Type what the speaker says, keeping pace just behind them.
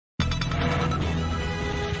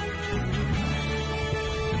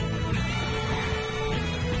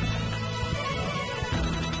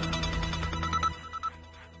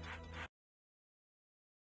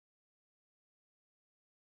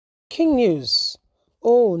King News.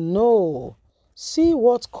 Oh no. See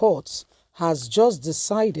what court has just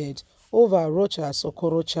decided over Rochas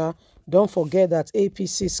Okorocha. Don't forget that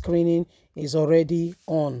APC screening is already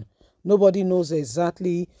on. Nobody knows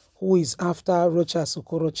exactly who is after Rochas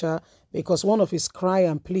Okorocha, because one of his cry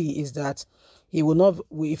and plea is that he will not,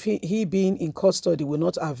 if he being in custody, will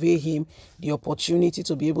not avail him the opportunity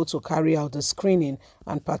to be able to carry out the screening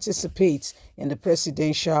and participate in the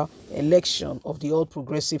presidential election of the All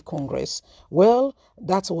Progressive Congress. Well,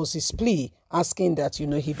 that was his plea, asking that,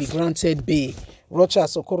 he be granted bail.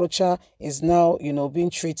 Rochas Okorocha is now, being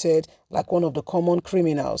treated like one of the common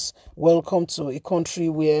criminals. Welcome to a country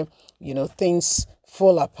where, things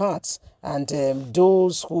fall apart, and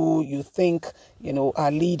those who you think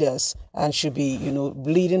are leaders and should be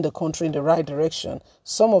leading the country in the right direction,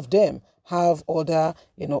 some of them have other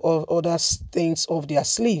other things off their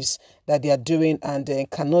sleeves that they are doing, and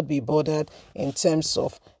cannot be bothered in terms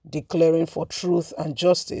of declaring for truth and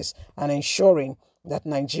justice and ensuring that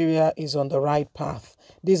Nigeria is on the right path.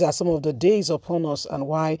 These are some of the days upon us, and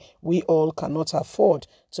why we all cannot afford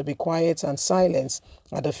to be quiet and silent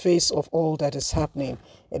at the face of all that is happening.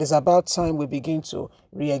 It is about time we begin to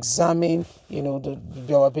re-examine,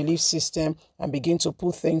 our belief system, and begin to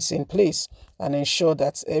put things in place and ensure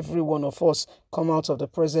that every one of us come out of the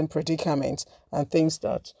present predicament and things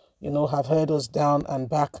that, have held us down and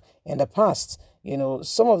back in the past.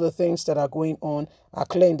 Some of the things that are going on are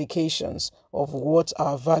clear indications of what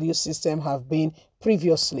our value system have been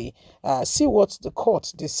previously. See what the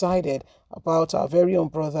court decided about our very own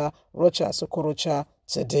brother Rochas Okorocha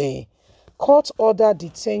today. Court ordered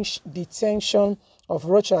detention of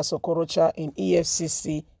Rochas Okorocha in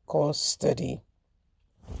EFCC custody.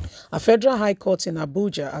 A federal high court in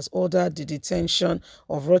Abuja has ordered the detention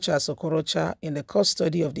of Rochas Okorocha in the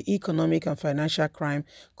custody of the Economic and Financial Crime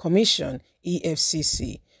Commission,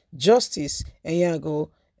 EFCC. Justice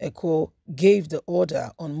Enyago Eko gave the order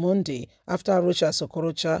on Monday after Rochas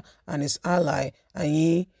Okorocha and his ally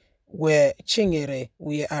Anyi Chinyere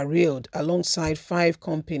were arraigned alongside 5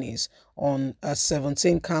 companies on a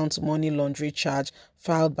 17-count money laundering charge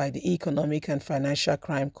filed by the Economic and Financial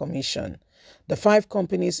Crime Commission. The 5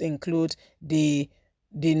 companies include the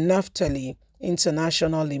Naphtali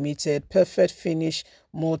International Limited, Perfect Finish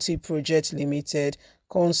Multi-Project Limited,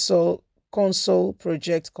 Console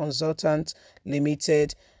Project Consultant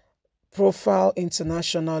Limited, Profile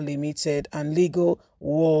International Limited, and Legal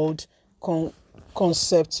World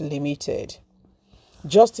Concept Limited.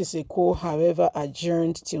 Justice Eko, however,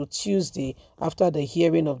 adjourned till Tuesday after the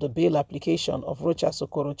hearing of the bail application of Rochas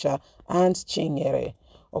Okorocha and Chinyere.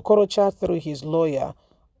 Okorocha, through his lawyer,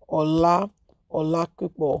 Olakupo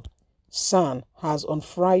San, has on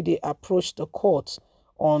Friday approached the court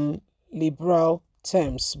on liberal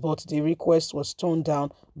terms, but the request was turned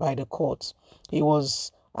down by the court. He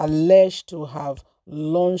was alleged to have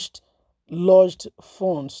lodged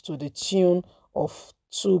funds to the tune of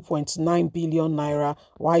 2.9 billion naira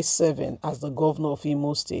while serving as the governor of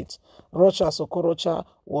Imo State. Rochas Okorocha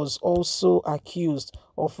was also accused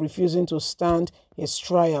of refusing to stand his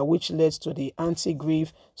trial, which led to the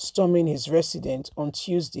anti-grief storming his residence on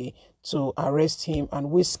Tuesday to arrest him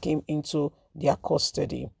and whisk him into their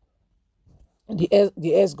custody.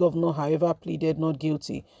 The ex-governor, however, pleaded not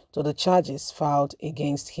guilty to the charges filed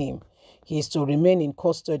against him. He is to remain in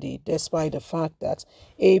custody despite the fact that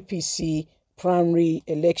APC primary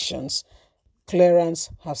elections clearance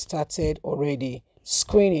has started already.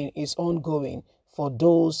 Screening is ongoing for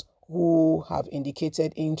those who have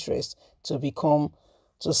indicated interest to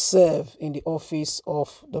serve in the office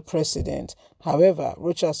of the president. However,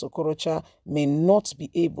 Rochas Okorocha may not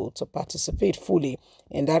be able to participate fully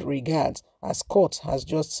in that regard, as court has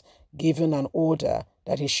just given an order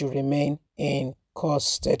that he should remain in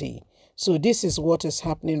custody. So this is what is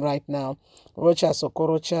happening right now. Rochas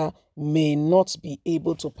Okorocha may not be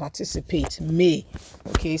able to participate,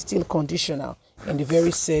 still conditional, in the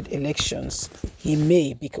very said elections. He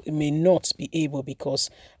may not be able,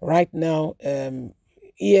 because right now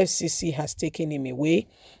EFCC has taken him away.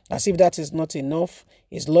 As if that is not enough,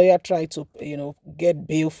 his lawyer tried to get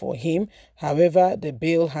bail for him. However, the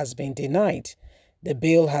bail has been denied. The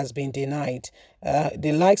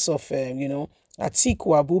likes of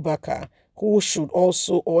Atiku Abubakar, who should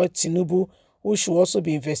also, or Tinubu, who should also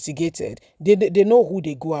be investigated. They know who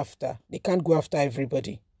they go after. They can't go after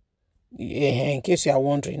everybody. In case you are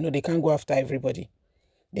wondering, no, they can't go after everybody.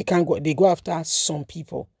 They go after some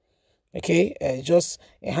people. Okay,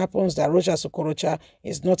 it happens that Rochas Okorocha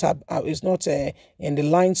is not in the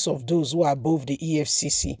lines of those who are above the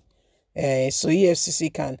EFCC. So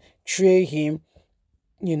EFCC can trail him,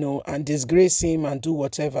 and disgrace him and do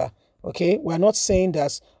whatever. Okay, we're not saying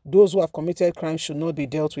that those who have committed crimes should not be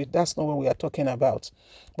dealt with. That's not what we are talking about.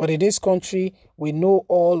 But in this country, we know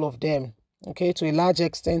all of them. Okay, to a large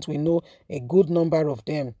extent, we know a good number of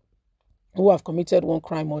them who have committed one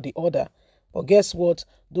crime or the other. But guess what?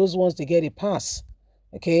 Those ones, they get a pass.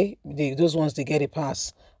 Okay, those ones, they get a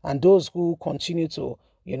pass. And those who continue to,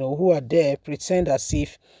 who are there, pretend as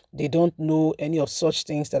if they don't know any of such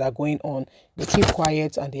things that are going on. They keep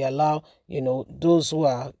quiet and they allow, those who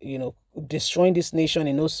are, destroying this nation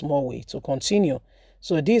in no small way to continue.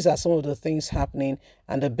 So these are some of the things happening.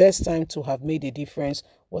 And the best time to have made a difference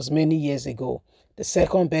was many years ago. The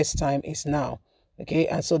second best time is now. Okay,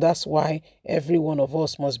 and so that's why every one of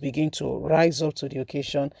us must begin to rise up to the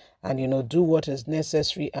occasion and do what is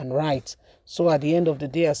necessary and right. So at the end of the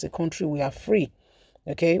day, as a country, we are free.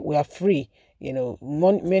 Okay, we are free.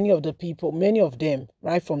 Many of the people, many of them,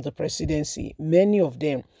 right from the presidency, many of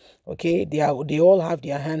them, okay, they all have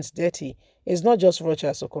their hands dirty. It's not just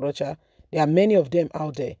Rochas Okorocha. There are many of them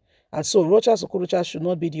out there. And so Rochas Okorocha should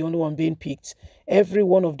not be the only one being picked. Every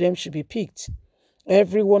one of them should be picked.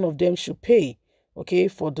 Every one of them should pay, okay,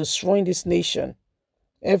 for destroying this nation.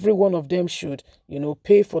 Every one of them should,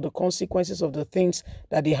 pay for the consequences of the things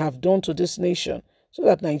that they have done to this nation so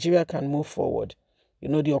that Nigeria can move forward.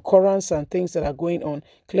 The occurrence and things that are going on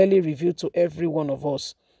clearly reveal to every one of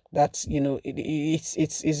us that,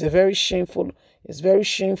 it's a very shameful,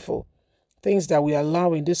 things that we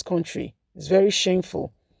allow in this country. It's very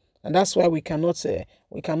shameful. And that's why we cannot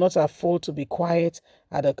afford to be quiet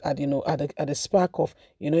at the spark of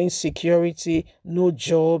insecurity, no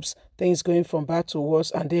jobs, things going from bad to worse,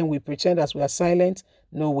 and then we pretend as we are silent.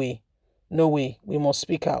 No way, no way. We must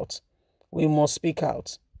speak out. We must speak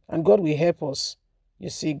out, and God will help us. You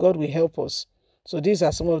see, God will help us. So these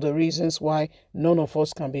are some of the reasons why none of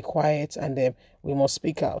us can be quiet, and then we must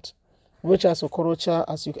speak out. Rochas Okorocha,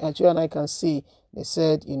 as you and I can see, they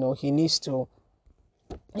said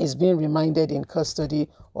he's being reminded in custody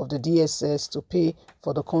of the DSS to pay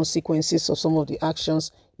for the consequences of some of the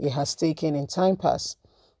actions he has taken in time past.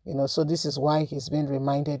 So this is why he's been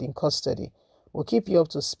reminded in custody. We'll keep you up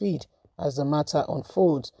to speed as the matter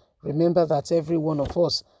unfolds. Remember that every one of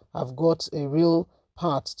us have got a real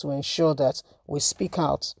part to ensure that we speak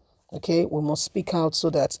out. Okay, we must speak out so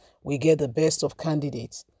that we get the best of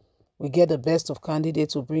candidates. We get the best of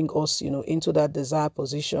candidates to bring us, into that desired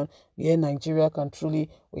position where Nigeria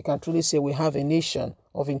we can truly say we have a nation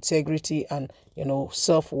of integrity and,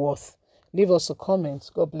 self-worth. Leave us a comment.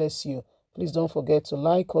 God bless you. Please don't forget to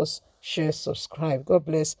like us, share, subscribe. God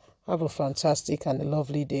bless. Have a fantastic and a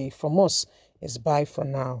lovely day. From us, it's bye for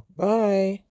now. Bye.